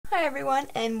Hi everyone,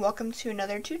 and welcome to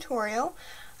another tutorial.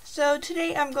 So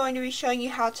today I'm going to be showing you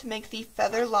how to make the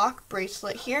feather lock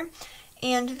bracelet here,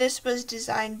 and this was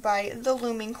designed by the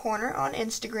Looming Corner on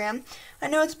Instagram. I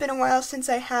know it's been a while since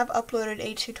I have uploaded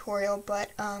a tutorial,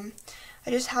 but I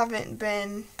just haven't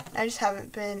been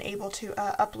able to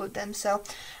upload them. So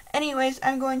anyways,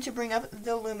 I'm going to bring up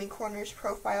the Looming Corner's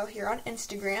profile here on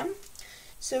Instagram.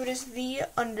 So it is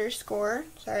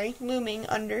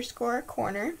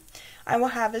Looming_corner. I will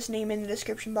have his name in the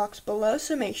description box below,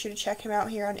 so make sure to check him out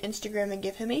here on Instagram and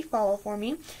give him a follow for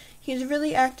me. He's a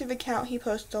really active account. He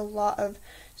posts a lot of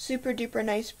super duper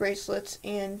nice bracelets,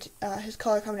 and his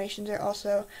color combinations are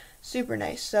also super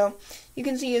nice. So you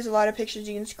can see he has a lot of pictures.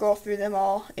 You can scroll through them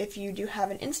all if you do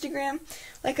have an Instagram.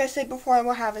 Like I said before, I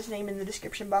will have his name in the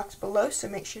description box below, so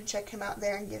make sure to check him out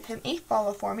there and give him a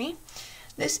follow for me.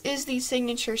 This is the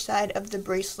signature side of the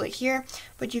bracelet here,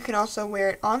 but you can also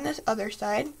wear it on this other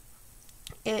side.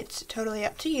 It's totally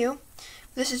up to you.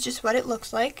 This is just what it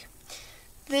looks like.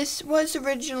 This was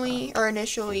initially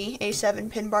a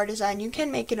 7-pin bar design. You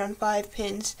can make it on 5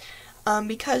 pins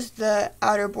because the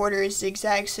outer border is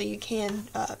zigzag, so you can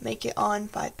make it on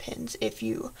 5 pins if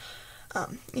you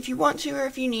want to, or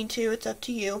if you need to. It's up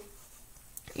to you.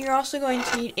 You're also going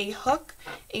to need a hook,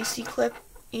 a C-clip,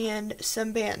 and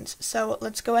some bands. So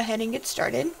let's go ahead and get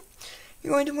started.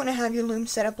 You're going to want to have your loom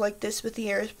set up like this with the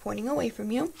arrows pointing away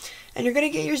from you, and you're going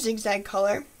to get your zigzag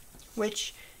color,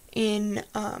 which in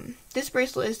this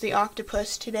bracelet is the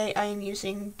octopus. Today I am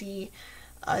using the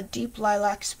Deep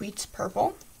Lilac Sweets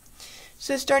Purple.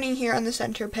 So starting here on the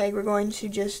center peg, we're going to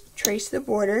just trace the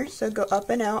border, so go up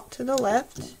and out to the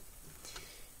left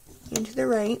and to the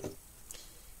right,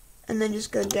 and then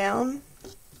just go down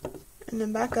and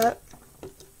then back up.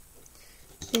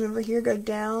 Same over here, go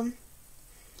down.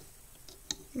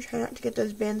 And try not to get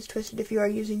those bands twisted if you are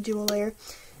using dual layer,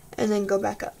 and then go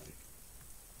back up.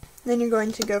 Then you're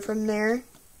going to go from there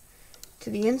to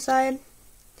the inside,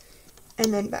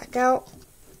 and then back out,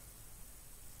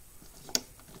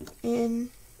 in,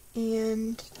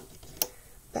 and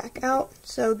back out.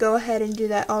 So go ahead and do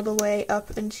that all the way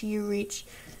up until you reach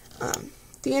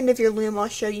the end of your loom. I'll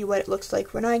show you what it looks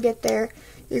like when I get there.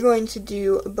 You're going to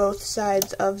do both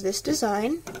sides of this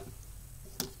design,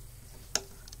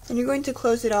 and you're going to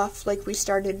close it off like we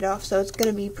started it off, so it's going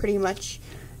to be pretty much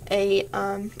a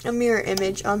mirror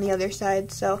image on the other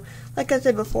side. So like I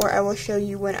said before, I will show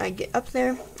you when I get up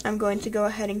there. I'm going to go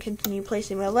ahead and continue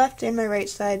placing my left and my right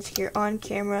sides here on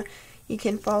camera. You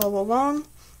can follow along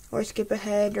or skip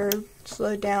ahead or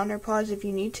slow down or pause if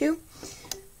you need to.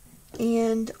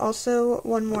 And also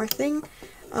one more thing,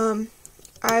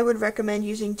 I would recommend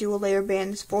using dual layer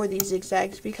bands for these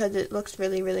zigzags because it looks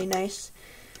really, really nice.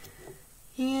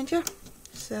 And yeah,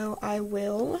 so I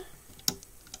will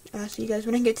see you guys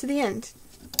when I get to the end.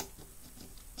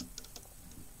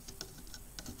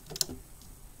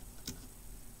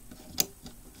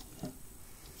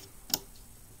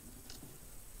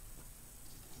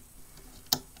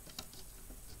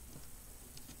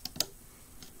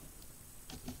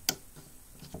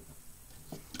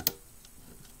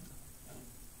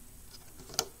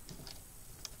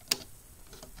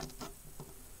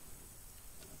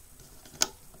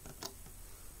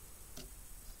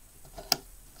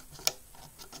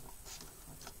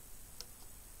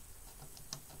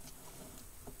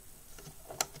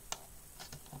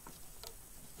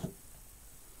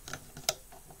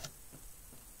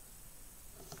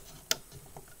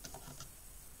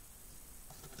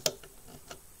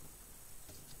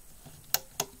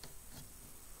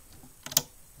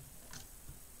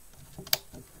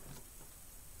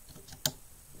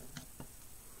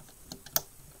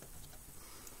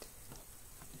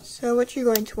 So what you're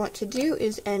going to want to do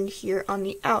is end here on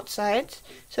the outsides,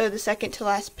 so the second to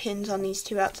last pins on these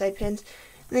two outside pins,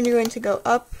 and then you're going to go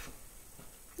up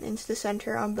into the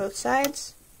center on both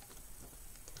sides,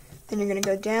 then you're going to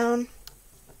go down,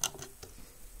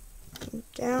 and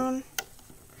down,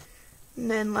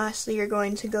 and then lastly you're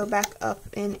going to go back up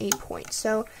in a point.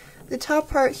 So the top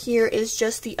part here is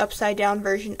just the upside down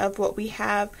version of what we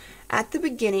have at the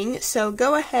beginning, so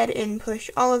go ahead and push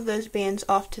all of those bands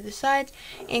off to the sides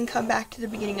and come back to the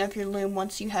beginning of your loom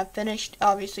once you have finished.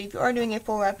 Obviously, if you are doing a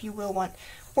full wrap, you will want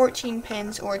 14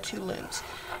 pins or 2 looms.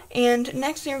 And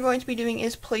next thing we're going to be doing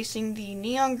is placing the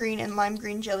neon green and lime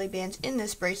green jelly bands in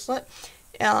this bracelet.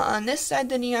 On this side,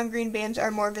 the neon green bands are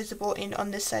more visible, and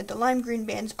on this side, the lime green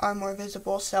bands are more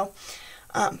visible. So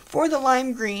for the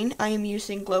lime green, I am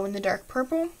using glow-in-the-dark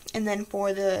purple, and then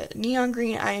for the neon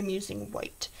green, I am using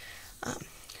white.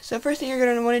 So first thing you're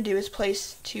going to want to do is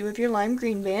place 2 of your lime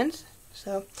green bands.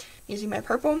 So using my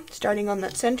purple, starting on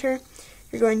that center,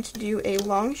 you're going to do a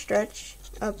long stretch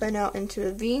up and out into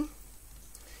a V.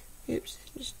 Oops,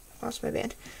 just lost my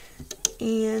band.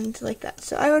 And like that.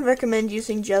 So I would recommend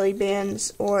using jelly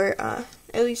bands or at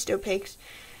least opaques.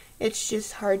 It's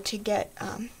just hard to get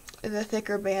the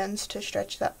thicker bands to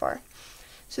stretch that far.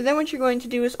 So then what you're going to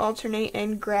do is alternate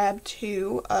and grab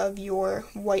 2 of your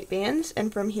white bands,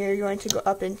 and from here you're going to go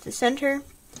up into the center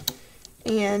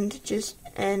and just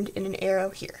end in an arrow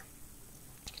here.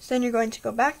 So then you're going to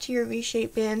go back to your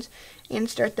V-shaped bands and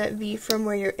start that V from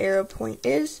where your arrow point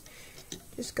is.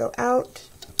 Just go out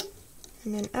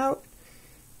and then out,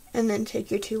 and then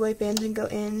take your 2 white bands and go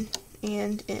in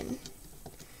and in.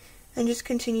 And just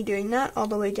continue doing that all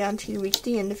the way down till you reach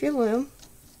the end of your loom.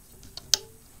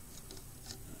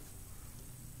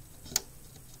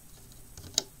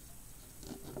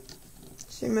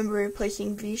 So remember, you're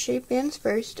placing V-shaped bands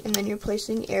first, and then you're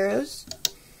placing arrows.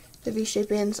 The V-shaped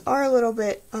bands are a little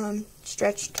bit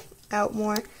stretched out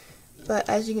more, but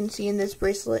as you can see in this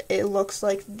bracelet, it looks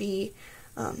like the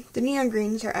neon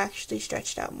greens are actually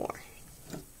stretched out more.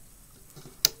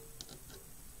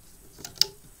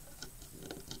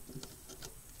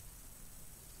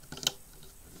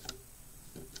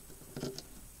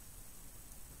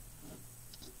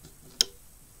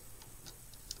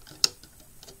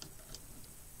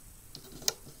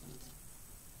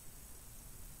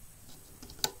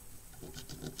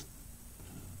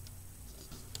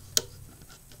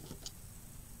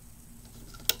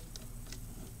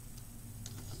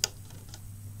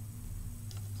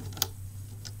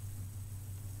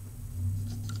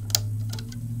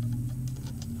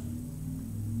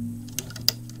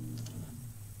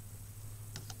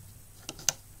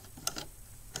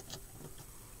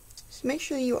 So make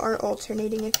sure you are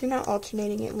alternating. If you're not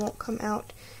alternating, it won't come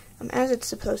out as it's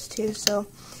supposed to. So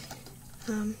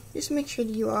just make sure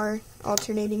that you are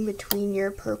alternating between your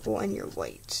purple and your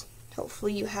white.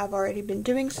 Hopefully you have already been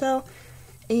doing so,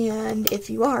 and if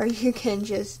you are, you can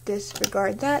just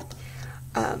disregard that.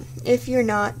 If you're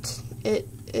not,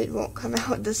 it won't come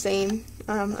out the same,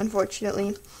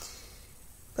 unfortunately.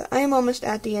 But I am almost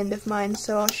at the end of mine,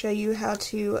 so I'll show you how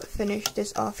to finish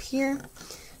this off here.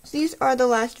 So these are the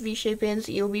last V-shaped bands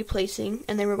that you'll be placing,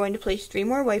 and then we're going to place 3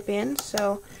 more white bands,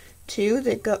 so 2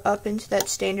 that go up into that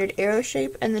standard arrow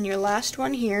shape, and then your last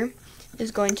one here is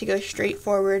going to go straight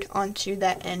forward onto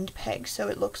that end peg, so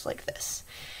it looks like this.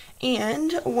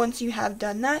 And once you have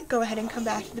done that, go ahead and come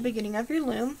back to the beginning of your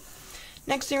loom.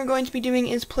 Next thing we're going to be doing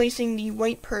is placing the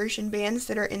white Persian bands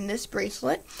that are in this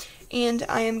bracelet, and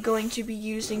I am going to be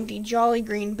using the Jolly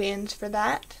Green bands for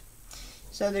that.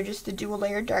 So they're just the dual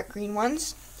layer dark green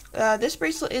ones. This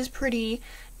bracelet is pretty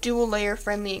dual layer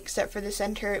friendly, except for the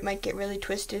center. It might get really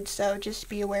twisted, so just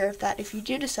be aware of that if you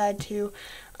do decide to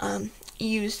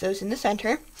use those in the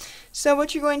center. So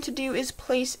what you're going to do is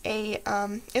place a,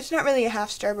 it's not really a half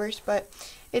starburst, but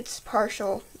it's a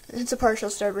partial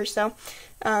starburst.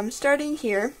 So starting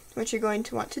here, what you're going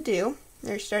to want to do,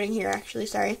 or starting here actually,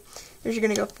 sorry, is you're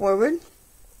going to go forward.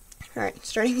 Alright,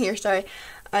 starting here, sorry,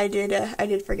 I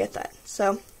did forget that.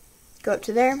 So go up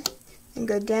to there, and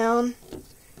go down,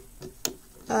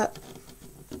 up,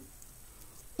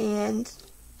 and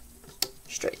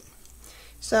straight.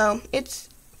 So it's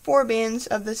 4 bands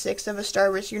of the 6 of a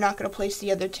starburst. You're not going to place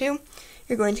the other 2.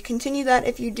 You're going to continue that.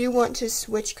 If you do want to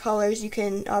switch colors, you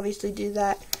can obviously do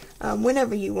that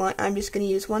whenever you want. I'm just going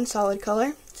to use one solid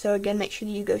color. So again, make sure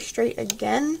that you go straight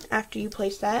again after you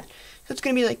place that. So it's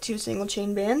going to be like 2 single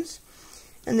chain bands.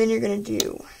 And then you're going to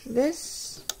do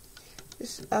this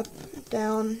up,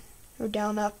 down, or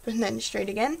down, up, and then straight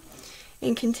again.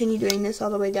 And continue doing this all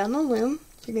the way down the loom.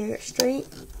 So you're going to go straight,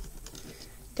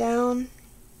 down,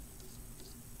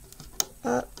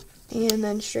 up, and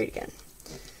then straight again.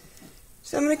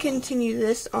 So I'm going to continue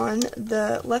this on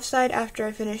the left side after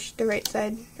I finish the right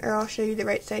side, or I'll show you the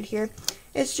right side here.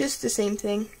 It's just the same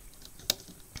thing.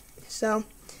 So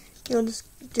you'll just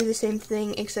do the same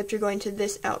thing, except you're going to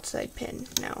this outside pin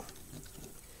now.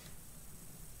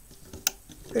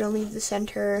 We're going to leave the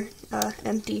center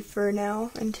empty for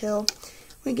now until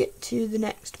we get to the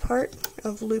next part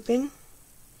of looping.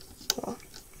 Well,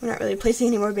 we're not really placing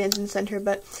any more bands in the center,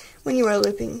 but when you are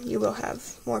looping, you will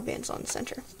have more bands on the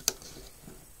center.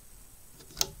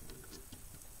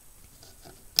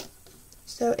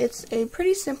 So it's a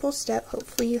pretty simple step.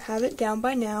 Hopefully you have it down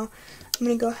by now. I'm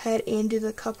going to go ahead and do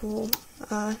the couple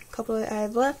that I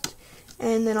have left,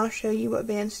 and then I'll show you what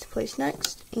bands to place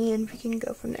next, and we can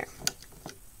go from there.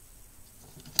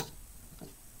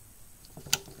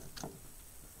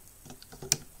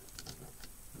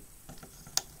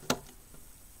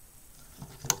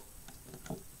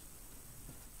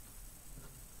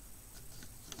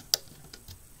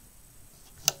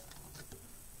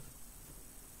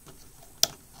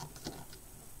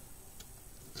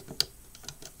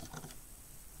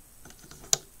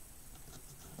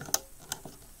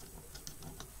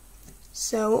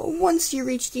 So once you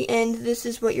reach the end, this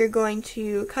is what you're going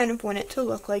to kind of want it to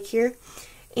look like here.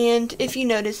 And if you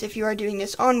notice, if you are doing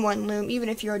this on one loom, even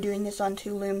if you are doing this on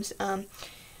two looms,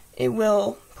 it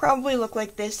will probably look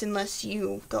like this unless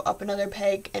you go up another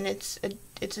peg and it's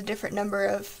a different number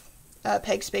of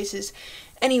peg spaces.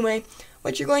 Anyway,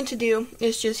 what you're going to do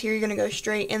is just here you're going to go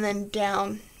straight and then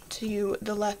down to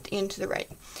the left and to the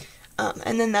right.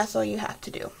 And then that's all you have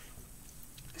to do.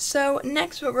 So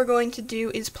next what we're going to do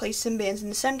is place some bands in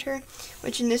the center,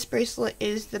 which in this bracelet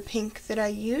is the pink that I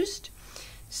used.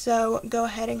 So go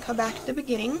ahead and come back to the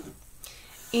beginning,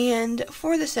 and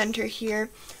for the center here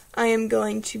I am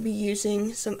going to be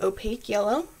using some opaque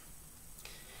yellow,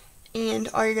 and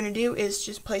all you're going to do is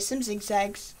just place some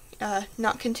zigzags,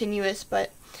 not continuous,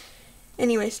 but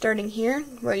anyway, starting here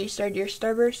where you started your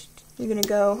starburst, you're going to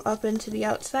go up into the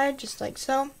outside just like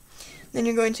so. Then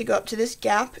you're going to go up to this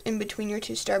gap in between your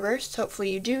two starbursts.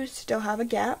 Hopefully you do still have a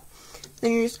gap.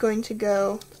 Then you're just going to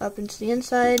go up into the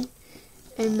inside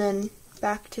and then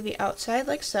back to the outside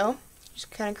like so.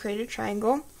 Just kind of create a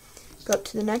triangle. Go up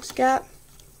to the next gap.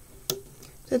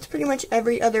 So it's pretty much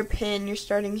every other pin you're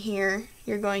starting here.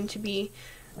 You're going to be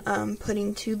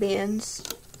putting two bands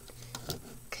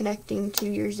connecting to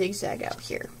your zigzag out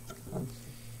here.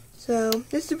 So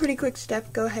this is a pretty quick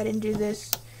step. Go ahead and do this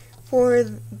for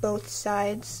both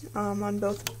sides, on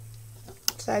both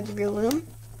sides of your loom,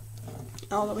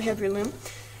 all the way of your loom.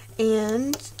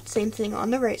 And same thing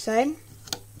on the right side.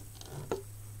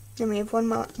 Then we have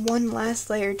one last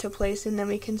layer to place, and then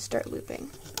we can start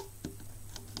looping.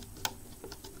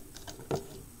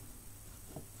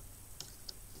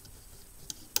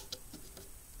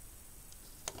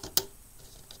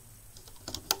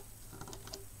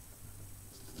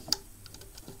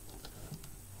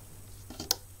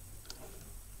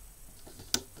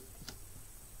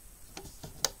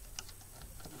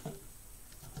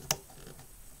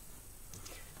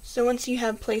 So once you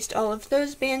have placed all of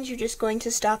those bands, you're just going to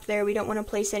stop there. We don't want to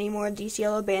place any more of these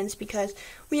yellow bands because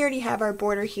we already have our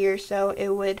border here, so it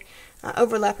would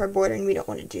overlap our border, and we don't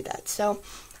want to do that. So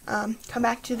come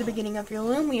back to the beginning of your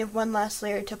loom. We have one last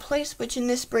layer to place, which in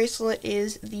this bracelet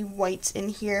is the whites in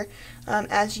here.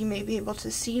 As you may be able to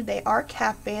see, they are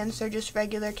cap bands. They're just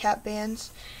regular cap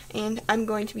bands, and I'm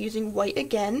going to be using white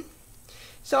again.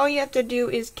 So all you have to do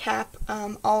is cap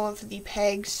all of the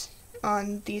pegs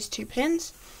on these two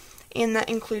pins, and that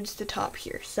includes the top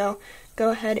here. So go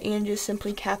ahead and just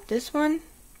simply cap this one.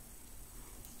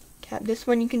 Cap this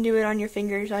one. You can do it on your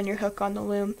fingers, on your hook, on the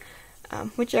loom,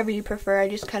 whichever you prefer. I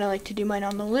just kind of like to do mine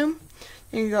on the loom.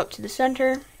 Then you go up to the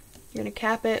center, you're going to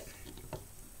cap it.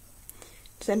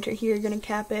 Center here, you're going to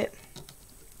cap it.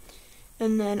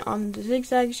 And then on the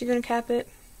zigzags, you're going to cap it.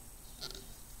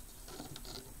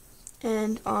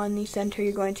 And on the center,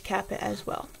 you're going to cap it as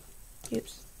well.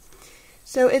 Oops.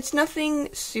 So it's nothing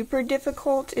super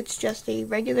difficult. It's just a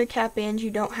regular cap band.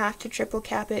 You don't have to triple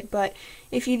cap it, but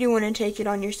if you do want to take it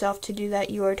on yourself to do that,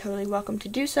 you are totally welcome to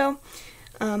do so.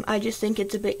 I just think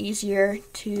it's a bit easier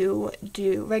to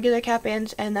do regular cap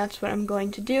bands, and that's what I'm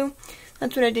going to do.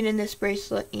 That's what I did in this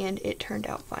bracelet, and it turned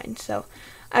out fine, so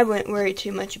I wouldn't worry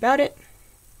too much about it.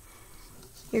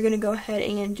 You're going to go ahead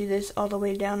and do this all the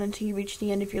way down until you reach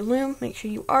the end of your loom. Make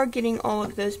sure you are getting all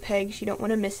of those pegs. You don't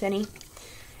want to miss any.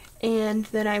 And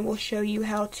then I will show you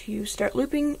how to start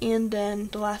looping, and then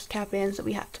the last cap bands that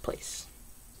we have to place.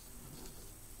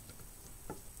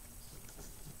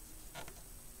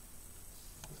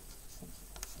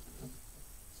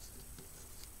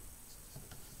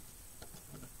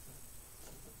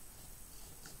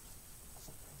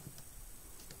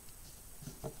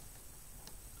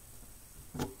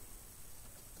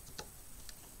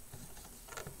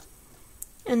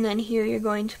 And then here you're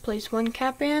going to place one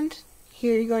cap band.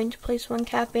 Here you're going to place one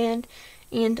cap band,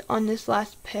 and on this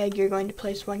last peg you're going to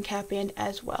place one cap band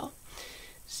as well.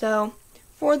 So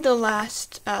for the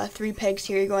last 3 pegs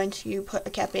here, you're going to put a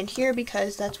cap band here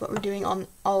because that's what we're doing on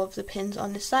all of the pins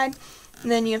on this side. And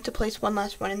then you have to place one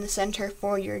last one in the center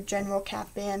for your general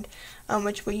cap band,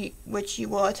 which you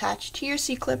will attach to your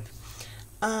C-clip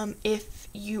if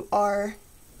you are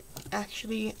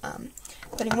actually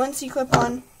putting one C-clip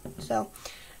on. So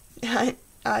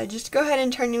just go ahead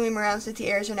and turn your loom around so that the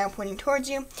arrows are now pointing towards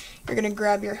you. You're going to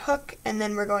grab your hook, and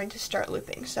then we're going to start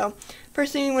looping. So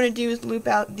first thing you want to do is loop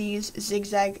out these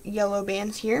zigzag yellow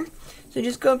bands here. So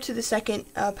just go up to the second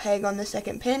peg on the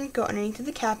second pin, go underneath of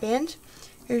the cap band.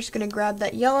 You're just going to grab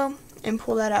that yellow and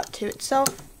pull that out to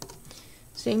itself.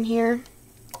 Same here,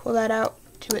 pull that out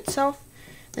to itself.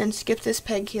 Then skip this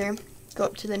peg here, go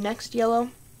up to the next yellow,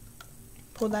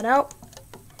 pull that out.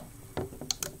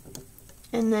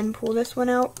 And then pull this one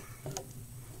out,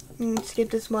 You can skip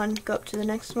this one, go up to the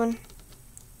next one,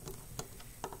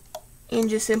 and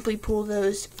just simply pull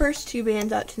those first two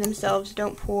bands out to themselves.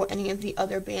 Don't pull any of the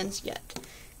other bands yet.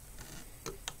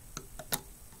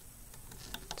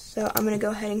 So I'm going to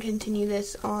go ahead and continue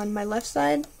this on my left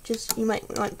side. Just, you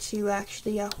might want to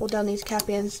actually hold down these cap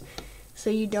bands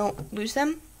so you don't lose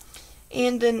them.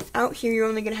 And then out here you're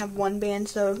only going to have one band,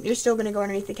 so you're still going to go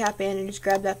underneath the cap band and just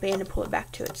grab that band and pull it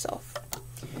back to itself.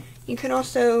 You can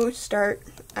also start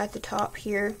at the top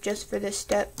here just for this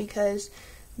step because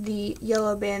the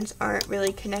yellow bands aren't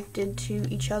really connected to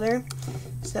each other,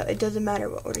 so it doesn't matter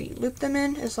what order you loop them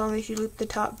in as long as you loop the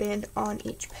top band on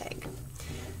each peg.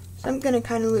 So I'm going to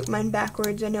kind of loop mine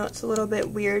backwards. I know it's a little bit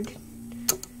weird.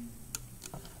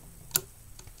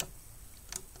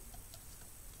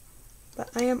 But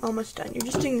I am almost done. You're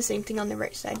just doing the same thing on the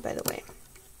right side, by the way.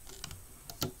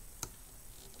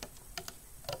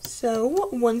 So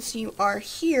once you are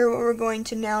here, what we're going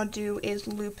to now do is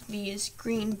loop these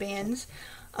green bands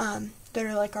that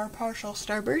are like our partial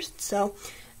starbursts. So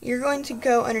you're going to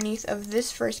go underneath of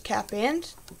this first cap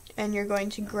band, and you're going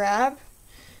to grab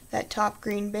that top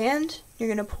green band.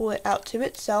 You're going to pull it out to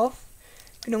itself.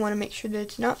 You're going to want to make sure that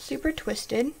it's not super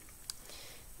twisted.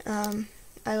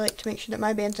 I like to make sure that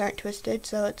my bands aren't twisted,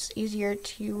 so it's easier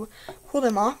to pull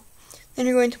them off. Then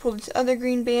you're going to pull this other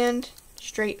green band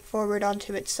straight forward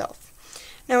onto itself.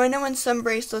 Now I know in some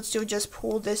bracelets you'll just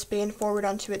pull this band forward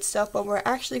onto itself, but what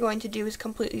we're actually going to do is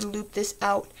completely loop this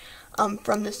out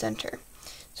from the center.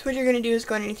 So what you're going to do is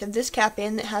go underneath of this cap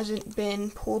band that hasn't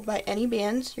been pulled by any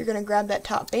bands. You're going to grab that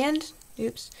top band.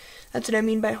 Oops, that's what I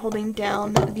mean by holding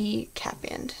down the cap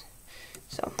band.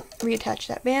 So reattach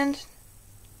that band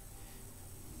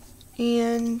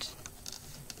and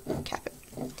cap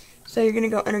it. So you're going to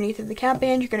go underneath of the cap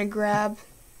band. You're going to grab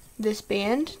this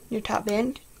band. Your top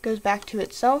band goes back to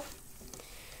itself.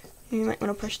 You might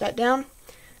want to push that down.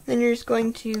 Then you're just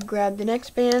going to grab the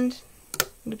next band,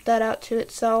 loop that out to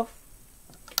itself.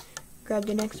 Grab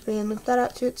the next band, lift that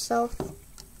out to itself,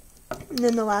 and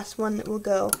then the last one that will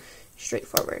go straight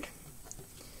forward.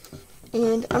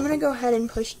 And I'm going to go ahead and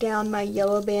push down my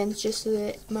yellow bands just so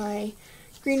that my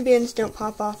green bands don't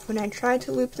pop off when I try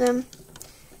to loop them,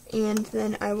 and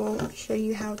then I will show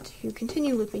you how to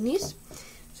continue looping these.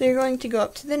 So you're going to go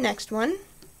up to the next one,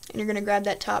 and you're going to grab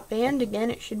that top band. Again,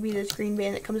 it should be this green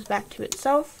band that comes back to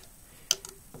itself,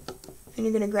 and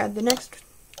you're going to grab the next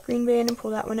green band and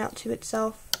pull that one out to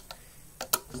itself.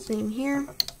 Same here,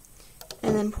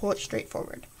 and then pull it straight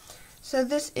forward. So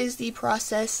this is the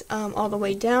process all the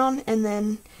way down, and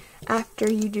then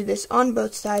after you do this on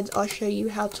both sides, I'll show you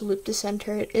how to loop the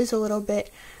center. It is a little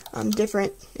bit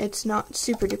different. It's not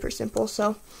super duper simple,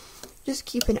 so just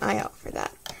keep an eye out for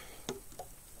that.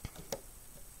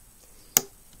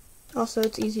 Also,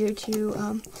 it's easier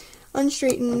to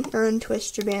unstraighten or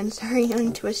untwist your bands,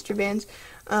 untwist your bands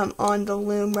on the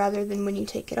loom rather than when you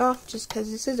take it off, just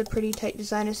because this is a pretty tight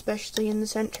design, especially in the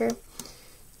center.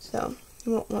 So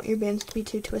you won't want your bands to be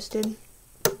too twisted.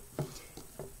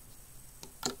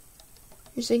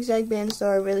 Your zigzag bands though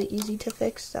are really easy to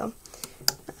fix, so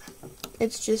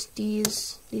it's just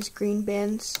these green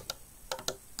bands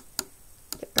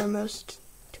that are most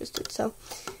twisted. So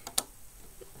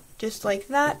just like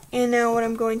that. And now what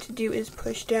I'm going to do is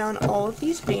push down all of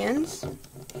these bands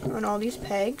on all these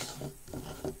pegs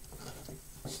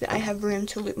so I have room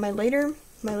to loop my later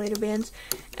bands,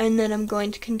 and then I'm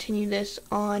going to continue this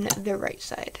on the right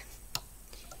side.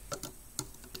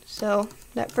 So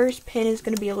that first pin is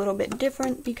going to be a little bit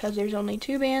different because there's only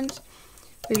two bands.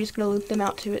 We're just going to loop them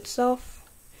out to itself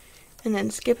and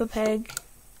then skip a peg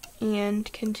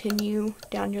and continue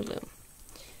down your loom.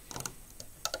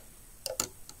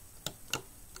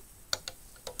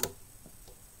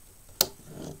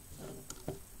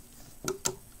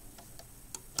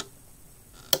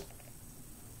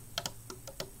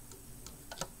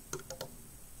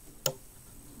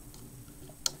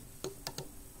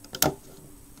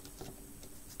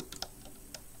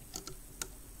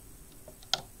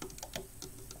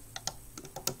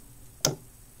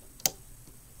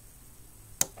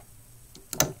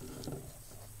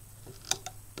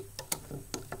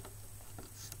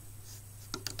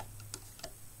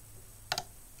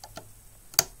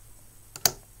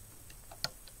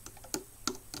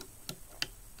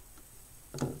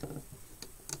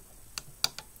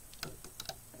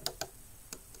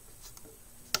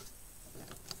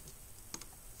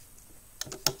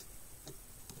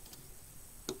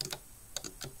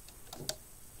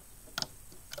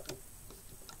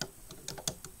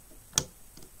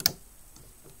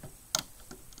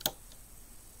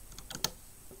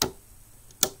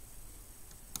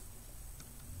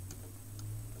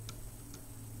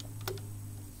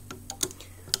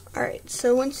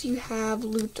 so once you have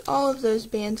looped all of those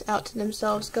bands out to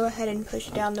themselves, go ahead and push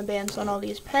down the bands on all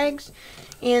these pegs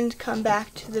and come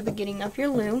back to the beginning of your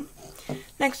loom.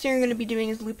 Next thing you're going to be doing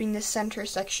is looping the center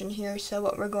section here. So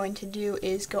what we're going to do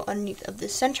is go underneath of the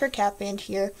center cap band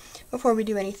here before we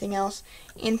do anything else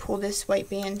and pull this white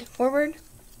band forward.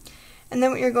 And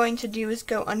then what you're going to do is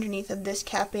go underneath of this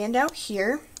cap band out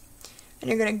here, and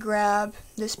you're going to grab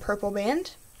this purple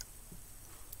band,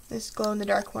 this glow in the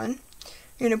dark one.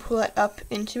 You're going to pull it up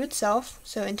into itself,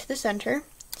 so into the center.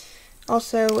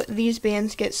 Also, these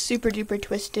bands get super duper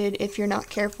twisted if you're not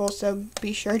careful, so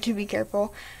be sure to be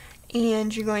careful.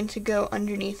 And you're going to go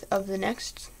underneath of the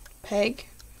next peg.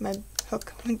 My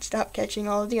hook would stop catching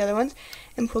all of the other ones,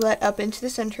 and pull that up into the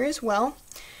center as well.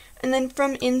 And then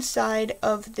from inside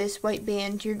of this white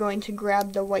band, you're going to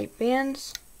grab the white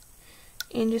bands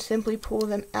and just simply pull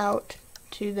them out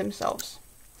to themselves.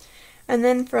 And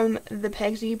then from the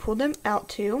pegs that you pulled them out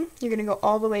to, you're going to go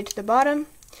all the way to the bottom.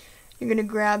 You're going to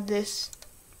grab this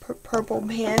purple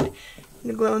band,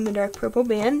 the glow in the dark purple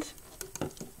band.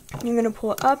 You're going to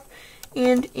pull it up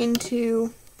and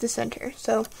into the center.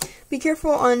 So be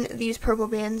careful on these purple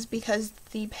bands because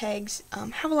the pegs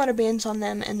have a lot of bands on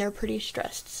them and they're pretty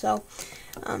stressed. So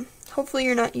hopefully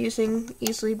you're not using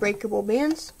easily breakable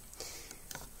bands.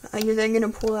 You're then going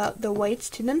to pull out the whites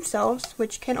to themselves,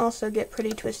 which can also get pretty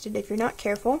twisted if you're not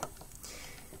careful.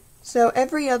 So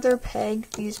every other peg,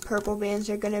 these purple bands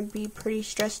are going to be pretty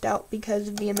stressed out because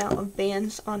of the amount of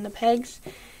bands on the pegs.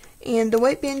 And the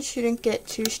white bands shouldn't get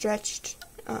too stretched.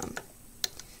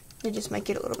 They just might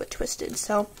get a little bit twisted.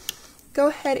 So go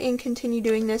ahead and continue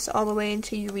doing this all the way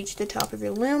until you reach the top of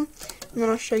your loom. And then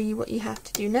I'll show you what you have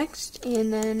to do next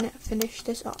and then finish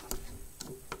this off.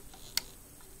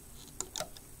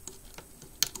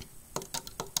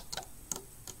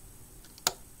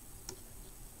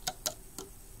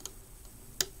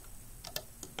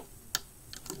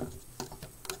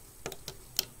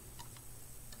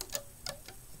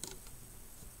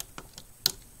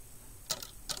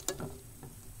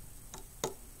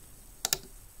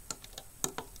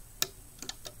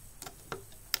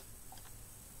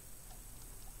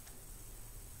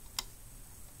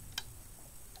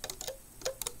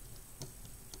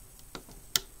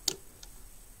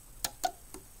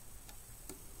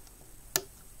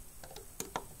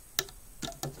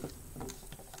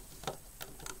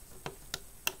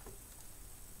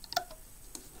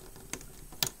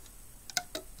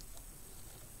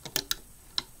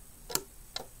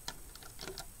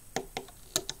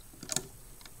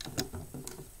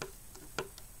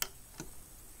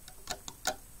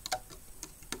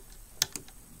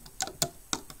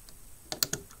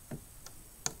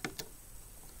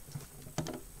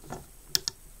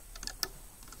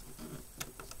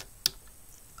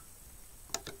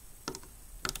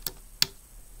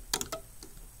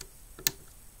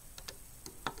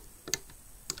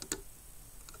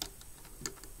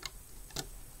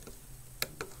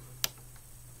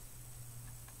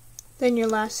 Then your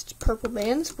last purple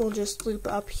bands will just loop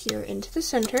up here into the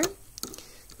center.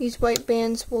 These white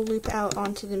bands will loop out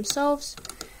onto themselves,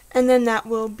 and then that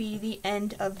will be the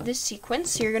end of this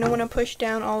sequence. So you're going to want to push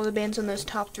down all the bands on those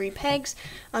top 3 pegs,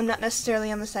 not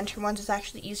necessarily on the center ones. It's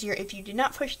actually easier if you do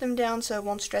not push them down, so it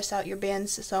won't stress out your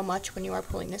bands so much when you are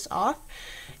pulling this off.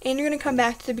 And you're going to come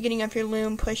back to the beginning of your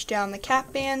loom, push down the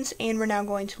cap bands, and we're now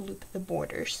going to loop the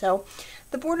border. So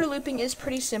the border looping is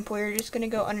pretty simple. You're just going to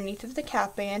go underneath of the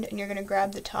cap band, and you're going to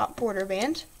grab the top border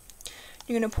band.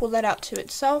 You're going to pull that out to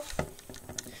itself,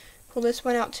 pull this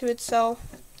one out to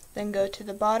itself, then go to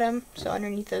the bottom, so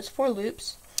underneath those 4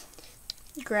 loops,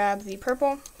 grab the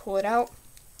purple, pull it out,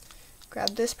 grab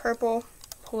this purple,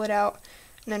 pull it out,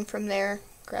 and then from there,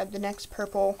 grab the next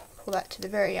purple, pull that to the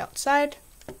very outside,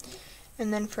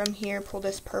 and then from here, pull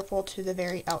this purple to the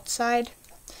very outside.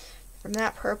 From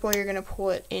that purple, you're going to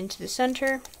pull it into the center,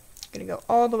 you're going to go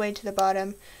all the way to the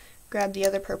bottom, grab the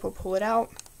other purple, pull it out,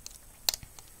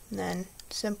 and then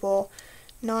simple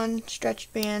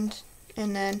non-stretched band,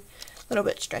 and then a little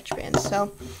bit stretch band.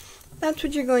 So that's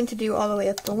what you're going to do all the way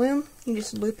up the loom. You're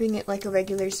just looping it like a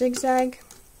regular zigzag.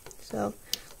 So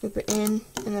loop it in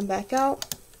and then back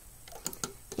out,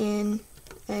 in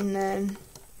and then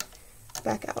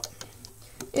back out.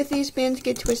 If these bands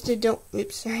get twisted, don't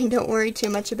worry too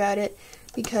much about it,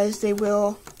 because they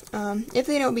will, if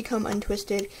they don't become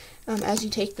untwisted as you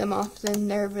take them off, then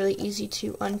they're really easy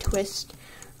to untwist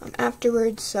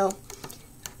afterwards. So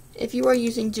if you are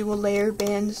using dual layer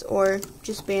bands or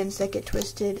just bands that get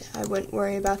twisted, I wouldn't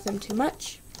worry about them too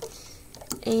much.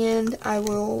 And I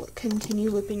will continue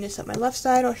looping this up my left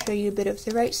side. I'll show you a bit of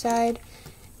the right side,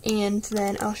 and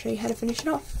then I'll show you how to finish it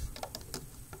off.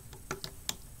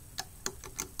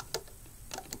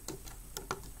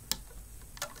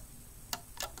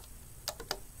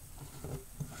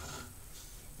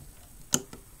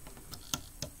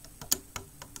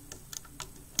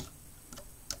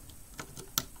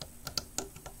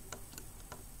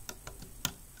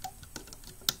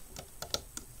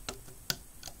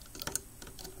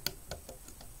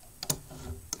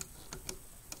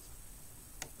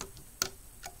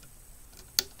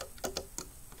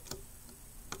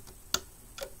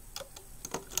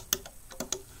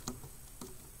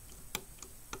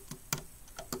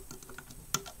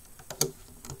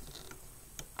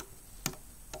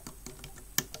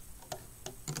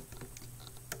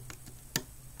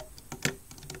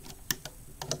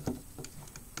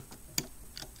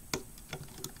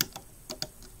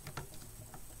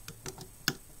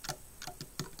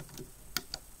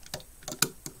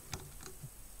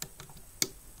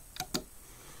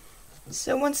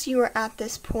 So once you are at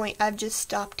this point, I've just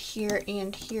stopped here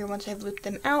and here. Once I've looped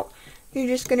them out, you're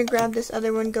just going to grab this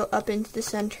other one, go up into the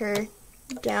center,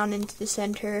 down into the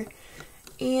center,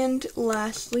 and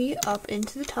lastly up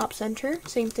into the top center.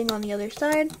 Same thing on the other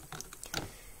side.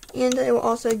 And I will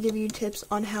also give you tips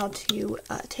on how to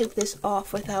take this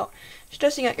off without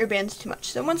stressing out your bands too much.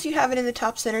 So once you have it in the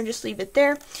top center, just leave it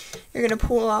there. You're going to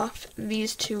pull off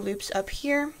these two loops up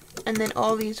here, and then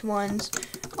all these ones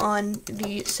on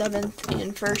the 7th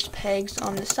and 1st pegs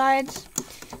on the sides,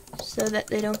 so that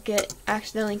they don't get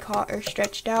accidentally caught or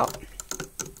stretched out.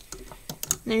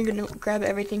 And then you're going to grab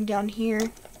everything down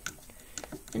here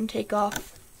and take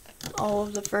off all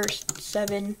of the first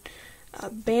 7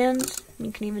 bands.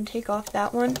 You can even take off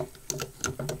that one,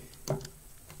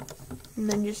 and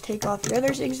then just take off your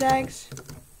other zigzags,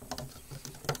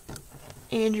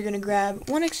 and you're going to grab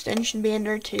one extension band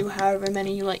or 2, however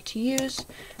many you like to use.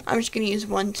 I'm just going to use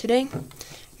 1 today. You're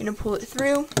going to pull it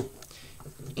through,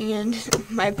 and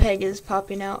my peg is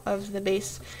popping out of the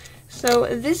base. So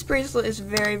this bracelet is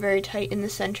very, very tight in the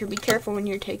center. Be careful when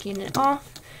you're taking it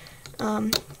off.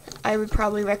 I would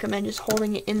probably recommend just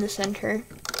holding it in the center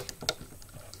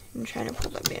and trying to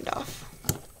pull that band off.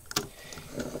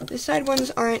 The side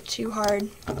ones aren't too hard.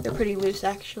 They're pretty loose,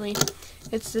 actually.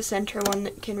 It's the center one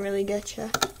that can really get you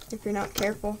if you're not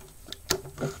careful.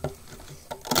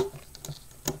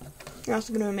 You're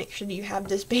also going to make sure that you have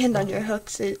this band on your hook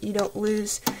so you don't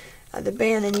lose the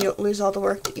band and you don't lose all the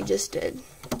work that you just did.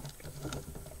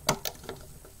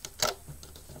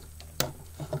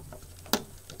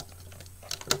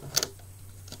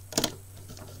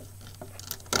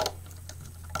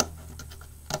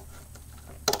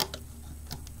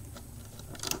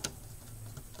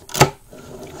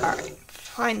 Alright,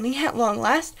 finally, at long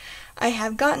last, I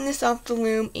have gotten this off the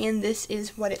loom, and this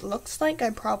is what it looks like. I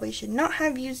probably should not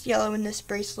have used yellow in this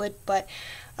bracelet, but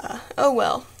oh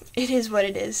well, it is what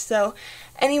it is. So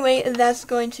anyway, that's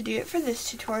going to do it for this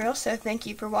tutorial, so thank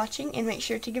you for watching, and make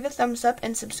sure to give a thumbs up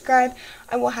and subscribe.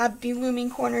 I will have the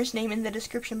Looming Corner's name in the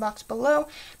description box below.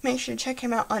 Make sure to check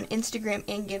him out on Instagram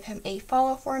and give him a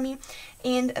follow for me.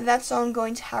 And that's all I'm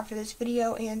going to have for this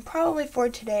video, and probably for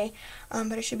today,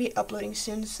 but I should be uploading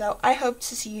soon, so I hope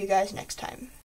to see you guys next time.